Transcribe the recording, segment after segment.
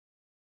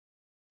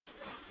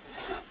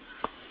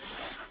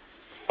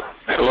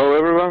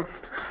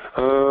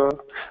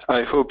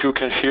I hope you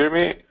can hear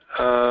me.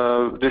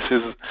 This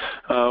is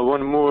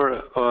one more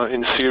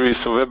in series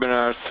of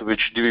webinars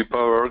which DB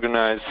Power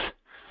organized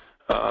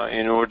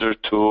in order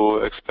to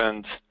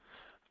expand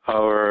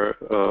our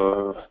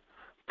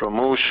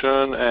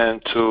promotion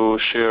and to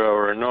share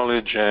our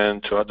knowledge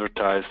and to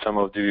advertise some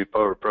of DB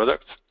Power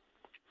products.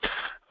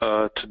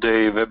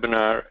 Today's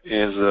webinar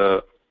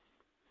is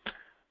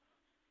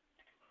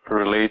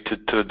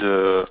related to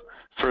the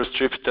first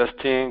trip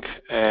testing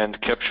and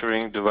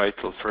capturing the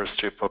vital first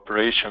trip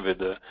operation with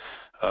the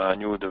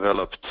new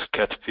developed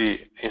CAT-P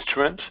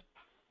instrument.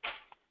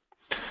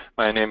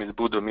 My name is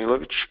Budo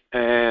Milovic,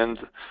 and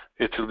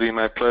it will be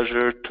my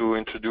pleasure to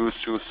introduce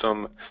you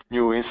some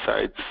new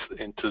insights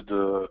into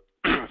the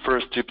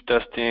first trip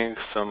testing,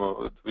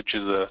 which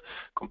is a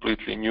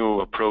completely new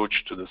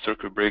approach to the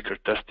circuit breaker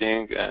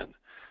testing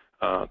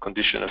and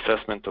condition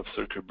assessment of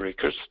circuit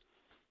breakers.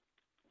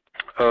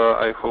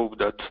 I hope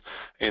that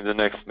in the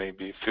next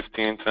maybe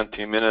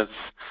 15-20 minutes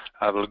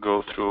I will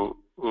go through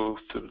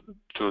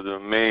to the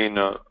main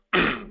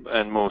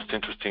and most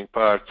interesting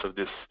parts of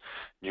this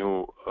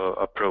new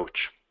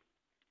approach.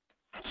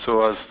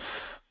 So as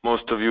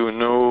most of you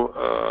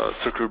know,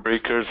 circuit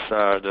breakers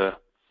are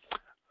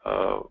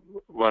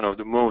one of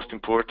the most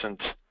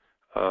important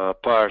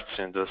parts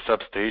in the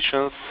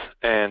substations,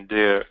 and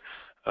their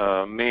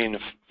main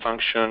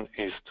function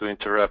is to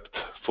interrupt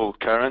fault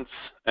currents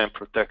and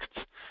protect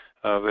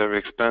very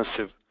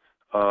expensive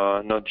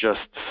not just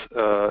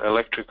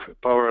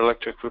power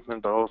electric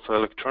equipment, but also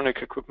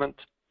electronic equipment.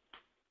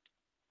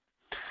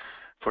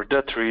 For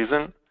that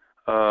reason,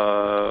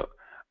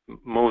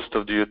 most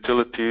of the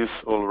utilities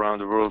all around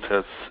the world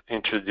has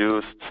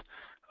introduced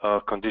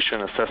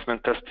condition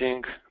assessment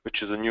testing,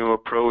 which is a new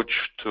approach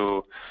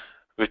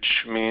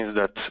which means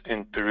that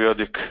in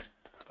periodic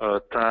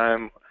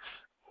time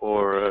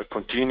or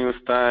continuous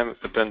time,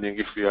 depending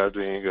if we are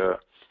doing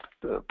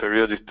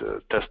periodic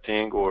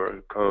testing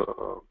or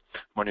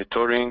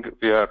monitoring,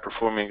 we are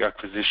performing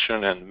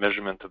acquisition and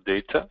measurement of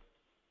data.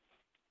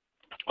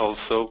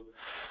 Also,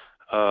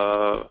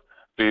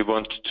 we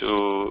want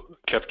to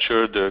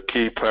capture the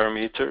key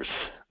parameters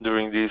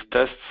during these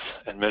tests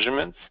and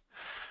measurements.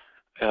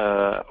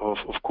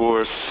 Of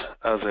course,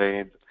 as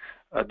an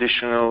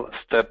additional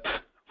step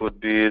would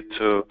be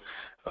to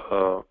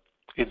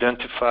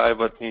identify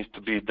what needs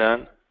to be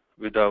done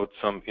without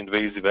some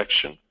invasive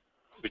action,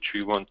 which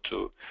we want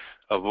to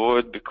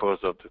avoid because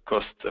of the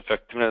cost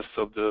effectiveness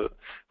of the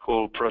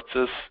whole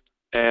process.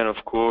 And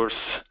of course,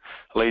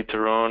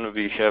 later on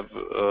we have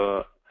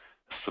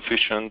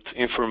sufficient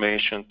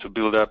information to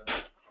build up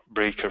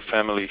breaker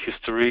family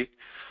history,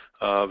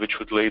 which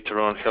would later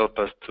on help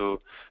us to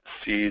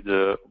see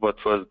what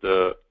was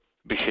the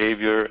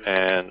behavior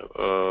and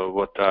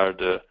what are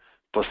the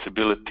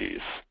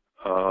possibilities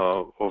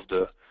of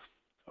the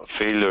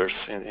failures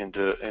in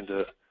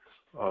the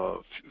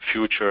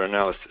future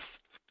analysis.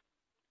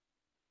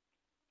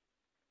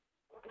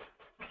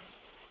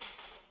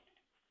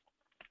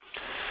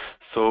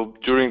 So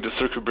during the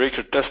circuit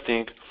breaker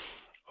testing,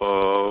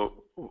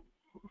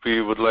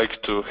 we would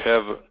like to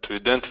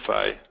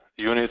identify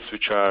units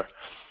which are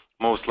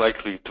most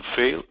likely to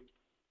fail.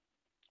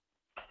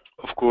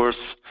 Of course,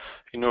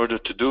 in order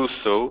to do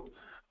so,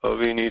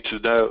 we need to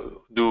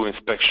do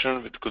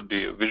inspection. It could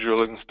be a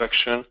visual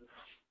inspection,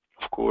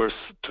 of course,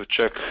 to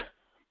check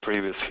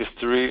previous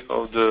history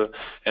of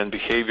and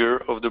behavior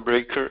of the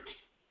breaker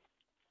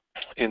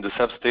in the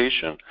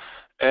substation.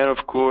 And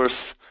of course,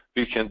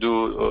 we can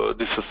do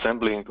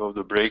disassembling of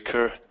the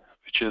breaker,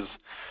 which is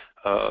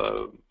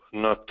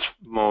not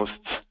most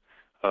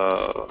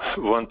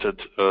wanted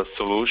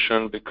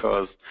solution,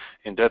 because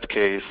in that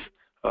case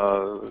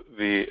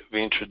we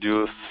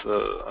introduce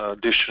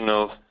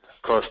additional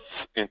costs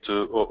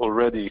into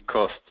already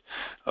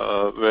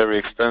very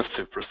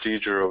expensive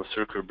procedure of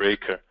circuit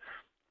breaker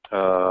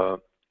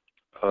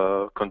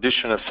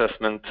condition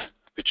assessment,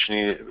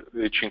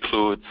 which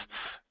includes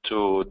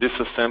to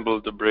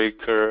disassemble the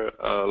breaker.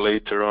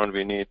 Later on,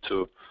 we need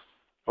to,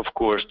 of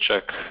course,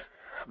 check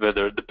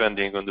whether,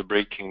 depending on the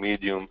braking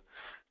medium,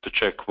 to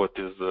check what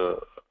is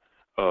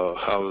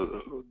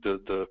how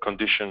the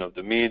condition of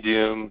the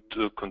medium,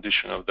 the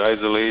condition of the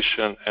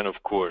isolation, and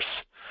of course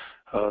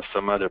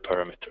some other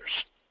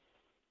parameters.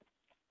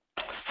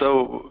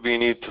 So we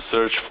need to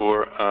search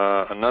for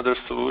another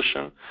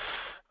solution,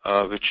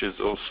 which is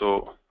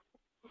also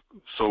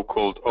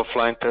so-called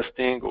offline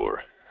testing,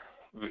 or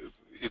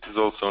it is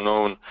also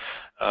known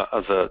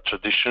as a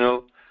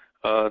traditional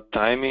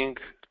timing.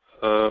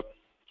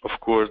 Of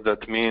course,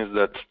 that means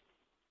that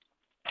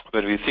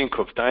when we think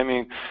of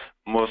timing,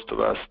 most of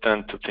us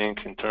tend to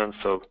think in terms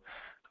of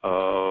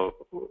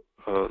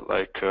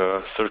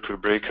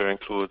circuit breaker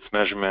includes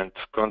measurement,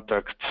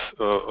 contact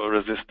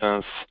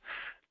resistance,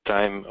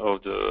 time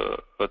of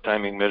the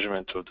timing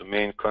measurement of the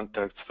main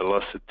contacts,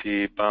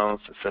 velocity,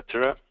 bounce,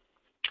 etc.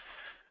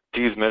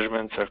 These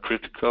measurements are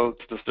critical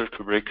to the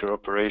circuit breaker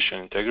operation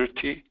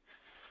integrity,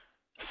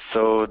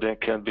 so there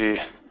can be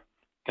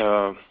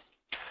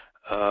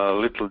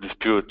little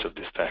dispute of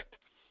this fact.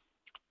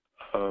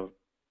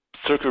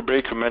 Circuit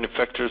breaker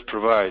manufacturers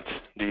provide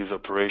these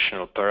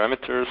operational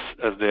parameters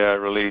as they are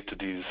related to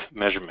these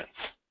measurements.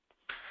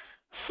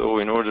 So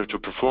in order to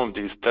perform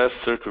these tests,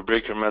 circuit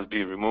breaker must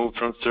be removed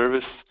from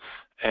service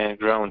and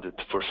grounded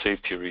for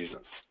safety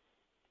reasons.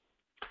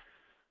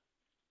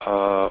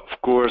 Of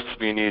course,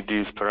 we need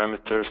these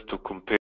parameters to compare